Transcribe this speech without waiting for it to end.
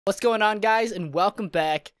What's going on, guys, and welcome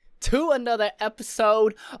back to another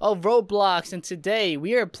episode of Roblox. And today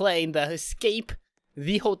we are playing the Escape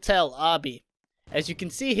the Hotel Obby. As you can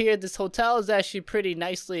see here, this hotel is actually pretty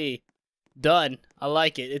nicely done. I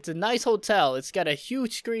like it. It's a nice hotel. It's got a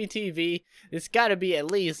huge screen TV. It's got to be at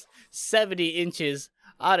least 70 inches.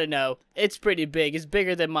 I don't know. It's pretty big. It's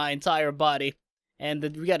bigger than my entire body. And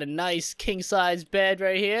we got a nice king-size bed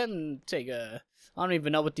right here. And I don't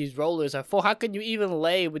even know what these rollers are for. How can you even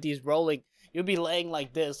lay with these rolling? You'll be laying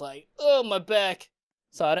like this, like, oh, my back.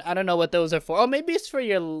 So I don't know what those are for. Oh, maybe it's for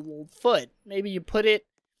your foot. Maybe you put it.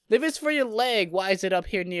 If it's for your leg, why is it up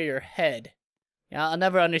here near your head? Yeah, I'll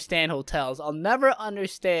never understand hotels. I'll never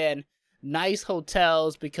understand nice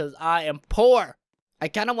hotels because I am poor. I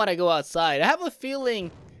kind of want to go outside. I have a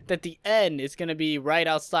feeling that the end is going to be right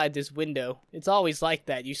outside this window. It's always like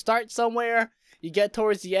that. You start somewhere, you get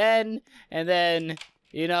towards the end, and then,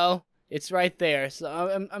 you know, it's right there.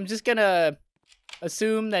 So I'm just going to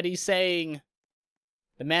assume that he's saying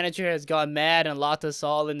the manager has gone mad and locked us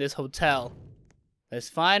all in this hotel. Let's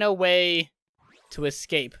find a way to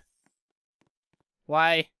escape.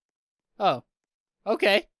 Why? Oh,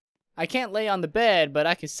 okay. I can't lay on the bed, but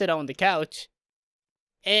I can sit on the couch.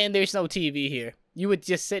 And there's no TV here. You would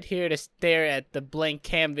just sit here to stare at the blank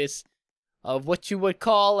canvas of what you would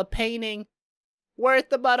call a painting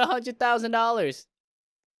worth about $100,000.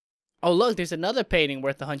 Oh, look, there's another painting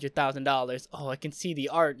worth $100,000. Oh, I can see the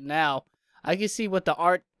art now. I can see what the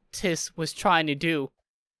artist was trying to do.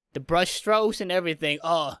 The brush strokes and everything.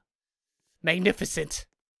 Oh, magnificent.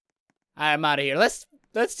 I'm out of here. Let's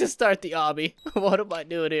just start the obby. What am I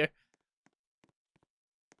doing here?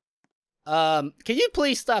 Can you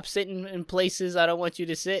please stop sitting in places I don't want you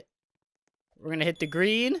to sit? We're gonna hit the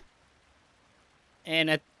green.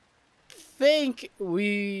 And I think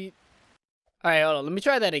we... Alright, hold on. Let me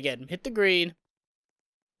try that again. Hit the green.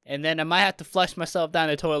 And then I might have to flush myself down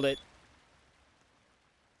the toilet.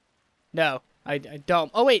 No, I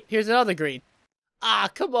don't. Oh, wait. Here's another green. Ah,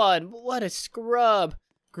 come on. What a scrub.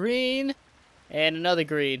 Green. And another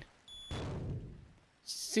green.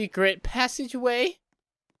 Secret passageway.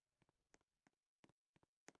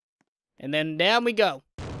 And then down we go.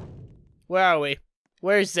 Where are we?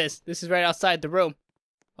 Where is this? This is right outside the room.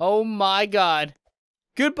 Oh my god.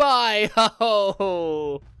 Goodbye!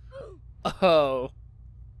 Oh. Oh.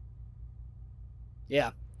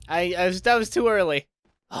 Yeah. That was too early.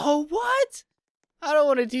 Oh, what? I don't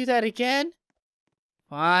want to do that again.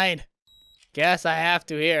 Fine. Guess I have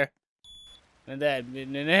to here. And then,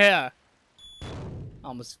 yeah.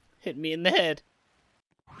 Almost hit me in the head.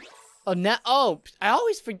 Oh, now, oh, I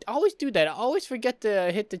always do that. I always forget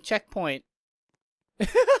to hit the checkpoint.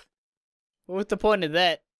 What's the point of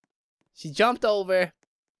that? She jumped over.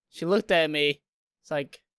 She looked at me. It's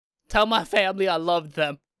like, tell my family I loved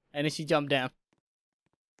them. And then she jumped down.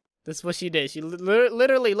 That's what she did. She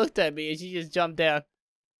literally looked at me and she just jumped down.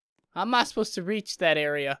 How am I supposed to reach that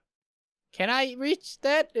area? Can I reach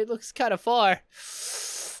that? It looks kind of far.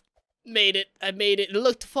 Made it. I made it. It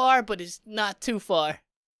looked far, but it's not too far.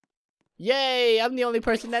 Yay! I'm the only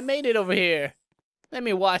person that made it over here. Let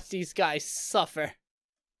me watch these guys suffer.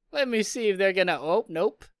 Let me see if they're gonna... Oh,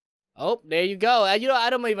 nope. Oh, there you go. You know,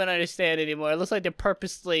 I don't even understand anymore. It looks like they're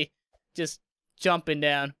purposely just jumping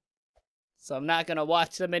down. So I'm not gonna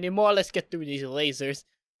watch them anymore. Let's get through these lasers.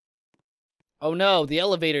 Oh no, the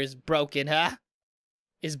elevator is broken, huh?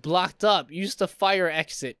 It's blocked up. Use the fire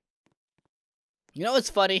exit. You know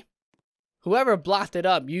what's funny? Whoever blocked it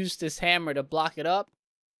up used this hammer to block it up.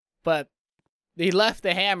 But they left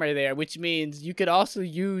the hammer there, which means you could also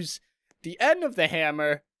use the end of the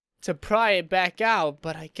hammer to pry it back out.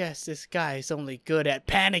 But I guess this guy is only good at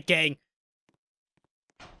panicking.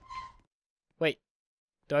 Wait,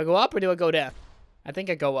 do I go up or do I go down? I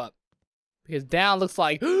think I go up. Because down looks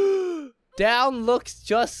like... down looks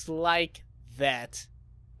just like that.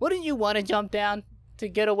 Wouldn't you want to jump down to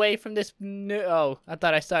get away from this? No, oh, I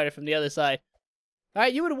thought I started from the other side.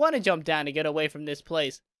 Alright, you would want to jump down to get away from this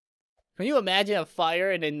place. Can you imagine a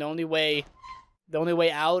fire and then the only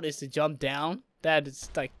way out is to jump down? That is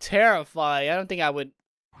like terrifying. I don't think I would.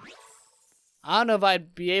 I don't know if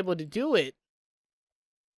I'd be able to do it.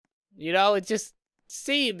 You know, it just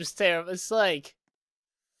seems terrible. It's like,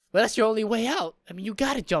 well, that's your only way out. I mean, you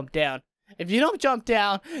gotta jump down. If you don't jump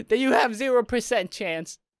down, then you have 0%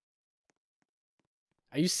 chance.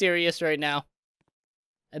 Are you serious right now?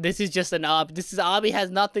 And this is just an obby. This obby has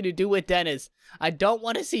nothing to do with Dennis. I don't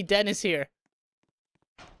want to see Dennis here.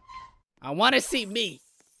 I want to see me.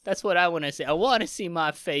 That's what I want to see. I want to see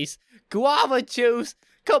my face. Guava juice.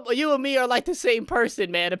 Come, you and me are like the same person,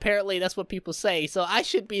 man. Apparently, that's what people say. So I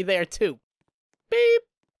should be there too. Beep.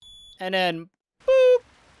 And then, boop.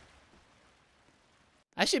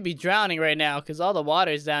 I should be drowning right now because all the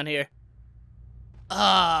water is down here.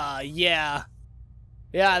 Ah, yeah.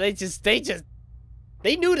 Yeah, they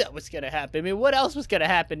knew that was gonna happen. I mean, what else was gonna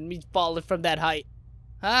happen? Me falling from that height.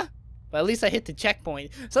 Huh? But at least I hit the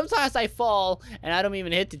checkpoint. Sometimes I fall and I don't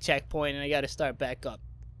even hit the checkpoint and I gotta start back up.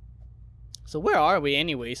 So where are we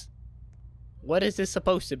anyways? What is this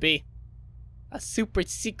supposed to be? A super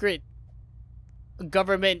secret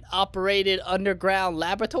government operated underground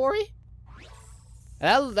laboratory?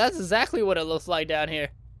 That's exactly what it looks like down here.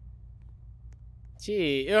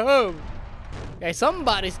 Gee, oh. Okay,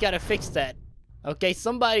 somebody's gotta fix that. Okay,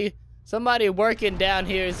 somebody working down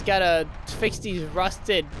here has gotta fix these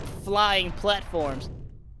rusted flying platforms.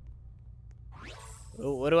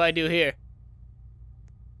 Oh, what do I do here?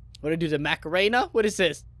 What do I do, the Macarena? What is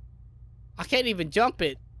this? I can't even jump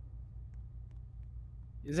it.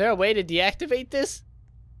 Is there a way to deactivate this?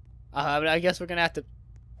 I guess we're gonna have to...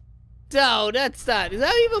 No, that's not. Is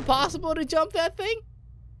that even possible to jump that thing?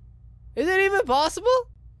 Is it even possible?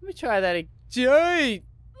 Let me try that again.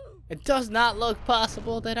 It does not look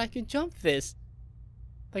possible that I can jump this.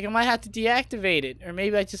 Like I might have to deactivate it. Or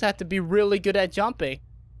maybe I just have to be really good at jumping.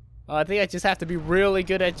 Oh, I think I just have to be really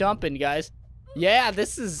good at jumping, guys. Yeah,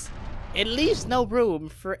 this is... It leaves no room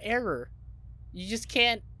for error. You just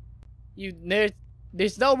can't...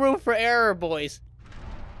 There's no room for error, boys.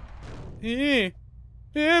 Yeah,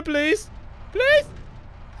 please. Please.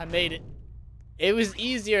 I made it. It was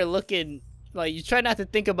easier looking... Like, you try not to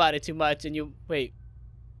think about it too much and you... Wait.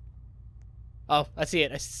 Oh, I see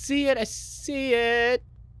it. I see it. I see it.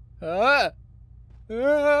 Ah!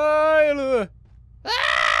 Ah!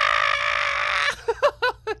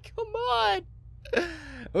 Come on.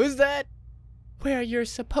 Who's that? Where you're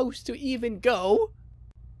supposed to even go?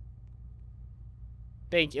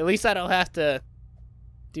 Thank you. At least I don't have to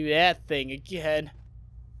do that thing again.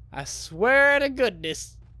 I swear to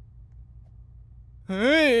goodness.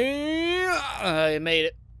 I made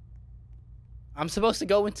it. I'm supposed to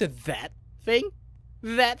go into that thing?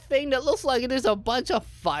 That thing that looks like there's a bunch of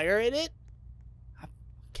fire in it?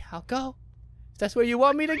 I'll go. If that's where you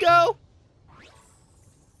want me to go.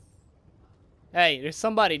 Hey, there's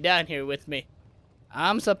somebody down here with me.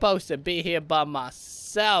 I'm supposed to be here by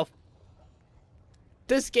myself.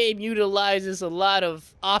 This game utilizes a lot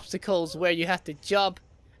of obstacles where you have to jump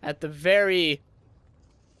at the very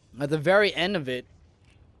end of it.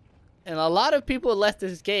 And a lot of people left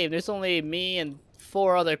this game. There's only me and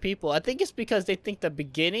 4 other people. I think it's because they think the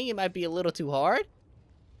beginning it might be a little too hard.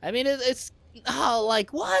 I mean, it's oh,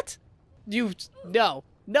 like what? No.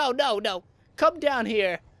 Come down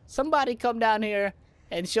here. Somebody come down here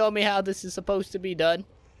and show me how this is supposed to be done.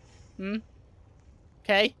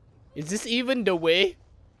 Okay. Is this even the way?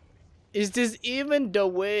 Is this even the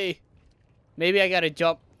way? Maybe I gotta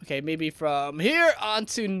jump. Okay, maybe from here on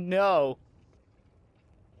to no.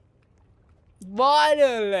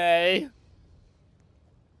 Finally.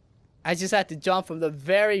 I just had to jump from the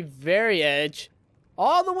very, very edge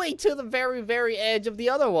all the way to the very, very edge of the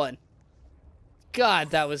other one. God,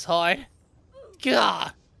 that was hard.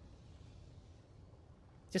 God.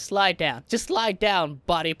 Just lie down. Just lie down,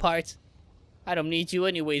 body parts. I don't need you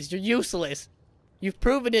anyways. You're useless. You've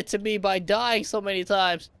proven it to me by dying so many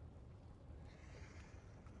times.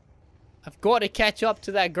 I've got to catch up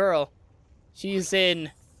to that girl. She's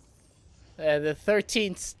in the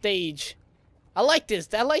 13th stage. I like this.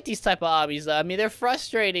 I like these type of obbies. I mean, they're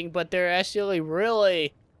frustrating, but they're actually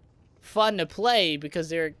really fun to play because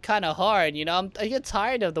they're kind of hard. You know, I get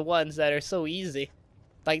tired of the ones that are so easy.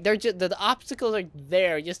 Like they're just the obstacles are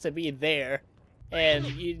there just to be there,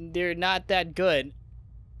 and they're not that good.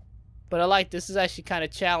 But I like this is actually kind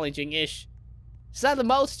of challenging-ish. It's not the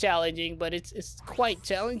most challenging, but it's quite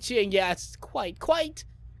challenging. Yeah, it's quite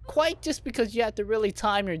just because you have to really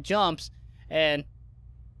time your jumps. And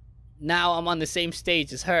now I'm on the same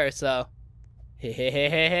stage as her, so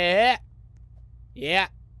yeah,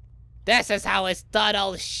 this is how it's done.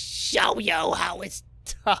 I'll show you how it's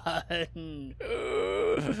done.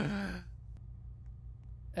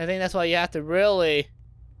 I think that's why you have to really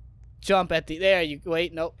jump at the there. You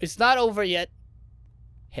wait, no, it's not over yet.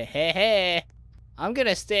 I'm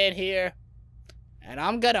gonna stand here and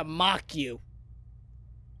I'm gonna mock you.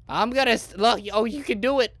 I'm gonna look. Oh, you can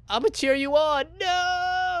do it. I'm gonna cheer you on.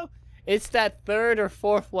 No, it's that 3rd or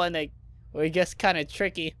 4th one that where it gets kind of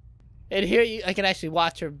tricky. And here I can actually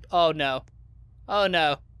watch her. Oh no, oh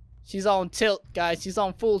no, she's on tilt, guys. She's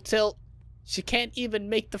on full tilt. She can't even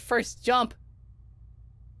make the first jump.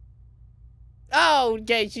 Oh,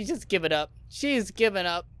 okay, she's just giving up. She's giving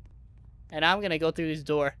up. And I'm gonna go through this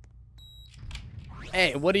door.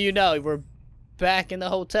 Hey, what do you know? We're back in the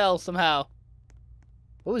hotel somehow.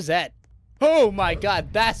 What was that? Oh my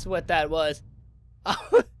god, that's what that was.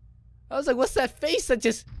 I was like, what's that face that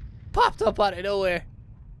just popped up out of nowhere?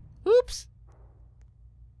 Oops.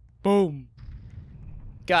 Boom.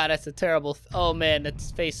 God, that's a terrible... Oh man, that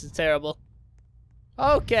face is terrible.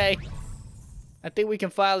 Okay. I think we can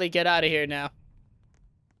finally get out of here now.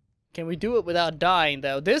 Can we do it without dying,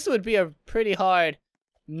 though? This would be a pretty hard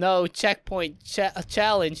no checkpoint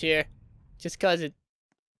challenge here. Just because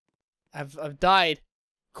I've died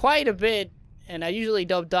quite a bit, and I usually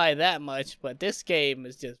don't die that much, but this game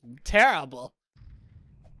is just terrible.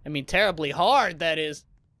 I mean, terribly hard, that is.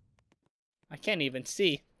 I can't even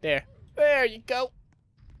see. There. There you go.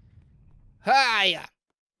 Hiya.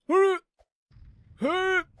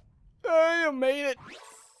 I made it.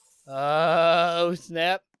 Oh,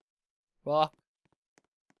 snap. Well,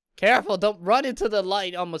 careful, don't run into the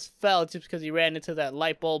light. Almost fell just because he ran into that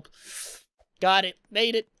light bulb. Got it.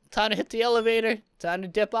 Made it. Time to hit the elevator. Time to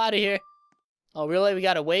dip out of here. Oh, really? We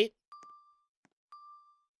gotta wait?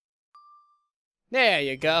 There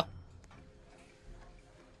you go.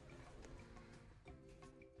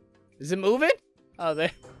 Is it moving? Oh,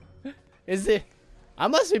 there. Is it? I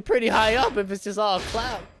must be pretty high up if it's just all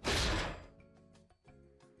cloud.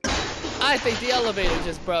 I think the elevator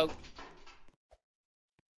just broke.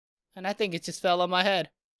 And I think it just fell on my head.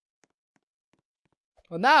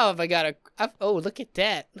 Well, now if I gotta... oh, look at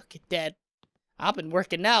that. Look at that. I've been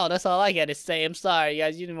working out. That's all I gotta say. I'm sorry,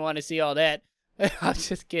 guys. You didn't want to see all that. I'm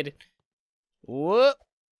just kidding. Whoop.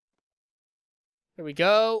 Here we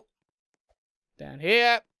go. Down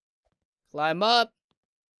here. Climb up.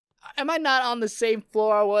 Am I not on the same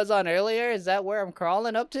floor I was on earlier? Is that where I'm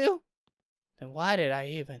crawling up to? Then why did I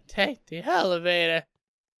even take the elevator?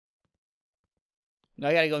 No,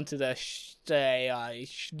 I gotta go into the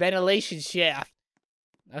ventilation shaft.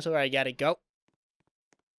 That's where I gotta go.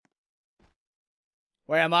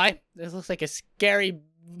 Where am I? This looks like a scary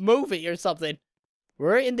movie or something.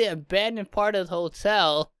 We're in the abandoned part of the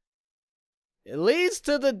hotel. It leads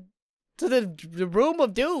to the room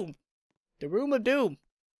of doom. The room of doom.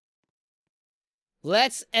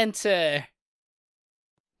 Let's enter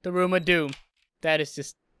the room of doom. That is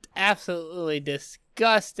just absolutely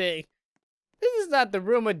disgusting. This is not the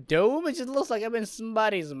room of doom. It just looks like I'm in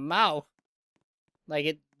somebody's mouth.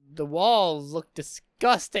 Like the walls look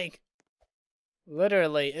disgusting.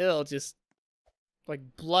 Literally ill, just like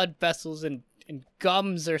blood vessels and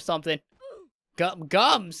gums or something.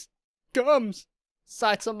 Gums! Gums!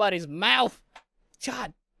 Inside somebody's mouth.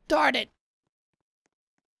 God darn it.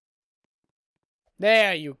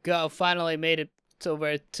 There you go. Finally made it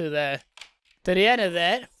over to the end of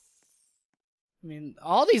that. I mean,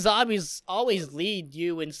 all these zombies always lead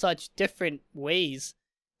you in such different ways.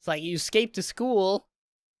 It's like you escape to school,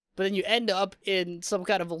 but then you end up in some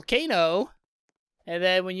kind of volcano. And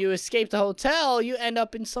then when you escape the hotel, you end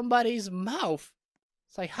up in somebody's mouth.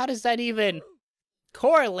 It's like, how does that even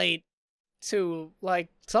correlate to, like,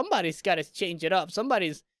 somebody's got to change it up.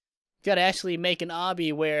 Somebody's got to actually make an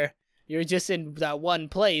obby where you're just in that one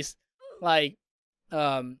place. Like,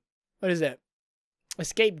 what is that?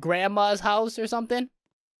 Escape Grandma's house or something?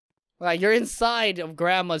 Like, you're inside of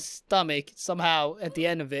Grandma's stomach somehow at the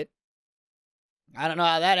end of it. I don't know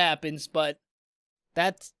how that happens, but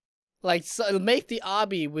that's, like, so make the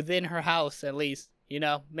obby within her house at least, you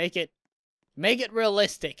know? Make it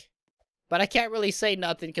realistic. But I can't really say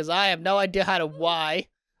nothing because I have no idea how to I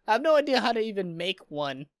have no idea how to even make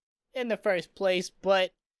one in the first place,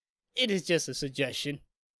 but it is just a suggestion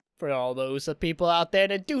for all those people out there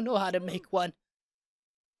that do know how to make one.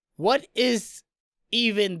 What is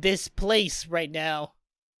even this place right now?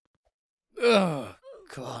 Oh,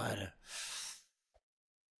 God.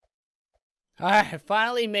 Alright, I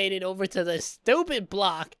finally made it over to the stupid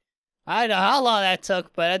block. I don't know how long that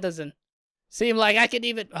took, but that doesn't seem like I could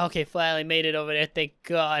even... Okay, finally made it over there, thank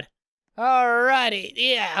God. Alrighty,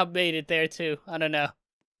 yeah, I made it there too. I don't know.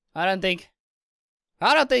 I don't think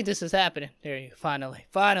this is happening. There you go,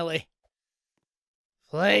 finally.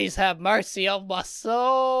 Please have mercy on my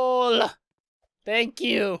soul. Thank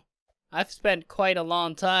you. I've spent quite a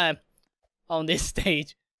long time on this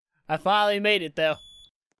stage. I finally made it though.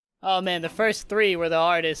 Oh man, the first three were the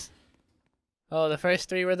hardest. Oh, the first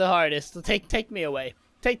three were the hardest. So take me away.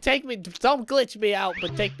 Take me. Don't glitch me out,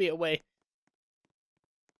 but take me away.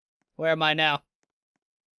 Where am I now?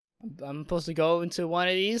 I'm supposed to go into one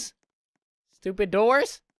of these stupid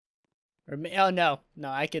doors? Or oh no,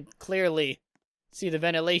 I could clearly see the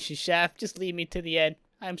ventilation shaft. Just lead me to the end.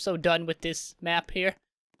 I'm so done with this map here.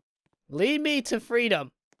 Lead me to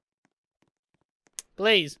freedom.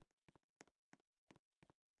 Please.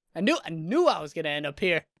 I knew I was gonna end up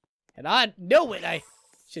here. And I knew it. I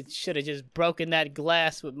should have just broken that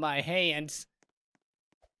glass with my hands.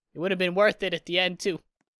 It would have been worth it at the end, too.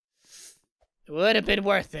 It would have been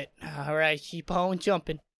worth it. Alright, keep on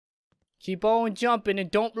jumping. Keep on jumping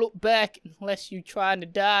and don't look back unless you're trying to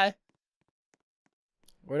die.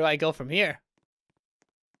 Where do I go from here?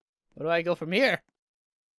 Where do I go from here?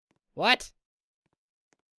 What?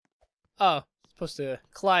 Oh, supposed to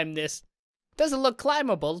climb this. Doesn't look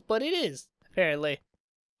climbable, but it is, apparently.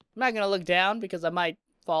 I'm not gonna look down because I might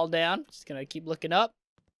fall down. Just gonna keep looking up.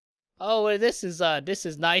 Oh, well, this is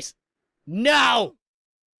nice. No!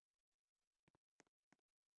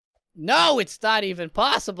 No, it's not even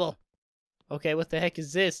possible. Okay, what the heck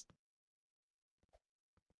is this?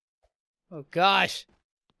 Oh gosh.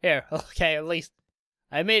 Here, okay, at least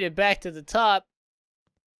I made it back to the top.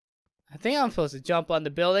 I think I'm supposed to jump on the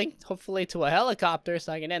building, hopefully to a helicopter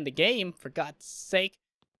so I can end the game, for God's sake.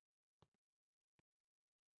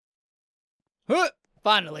 Huh!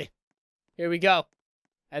 Finally. Here we go.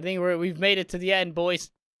 I think we've made it to the end,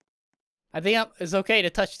 boys. I think it's okay to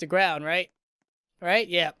touch the ground, right? Right?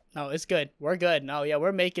 Yeah. No, it's good. We're good. No, yeah,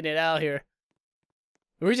 we're making it out here.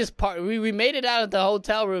 We're just we made it out of the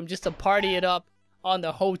hotel room just to party it up on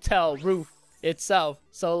the hotel roof itself.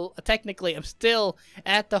 So technically, I'm still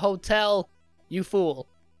at the hotel, you fool.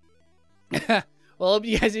 Well, hope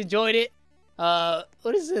you guys enjoyed it.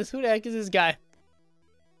 What is this? Who the heck is this guy?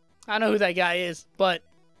 I don't know who that guy is, but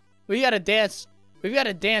we got a dance. We've got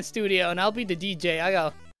a dance studio, and I'll be the DJ.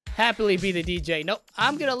 I'll happily be the DJ. Nope,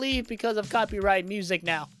 I'm gonna leave because of copyright music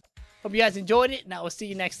now. Hope you guys enjoyed it, and I will see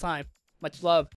you next time. Much love.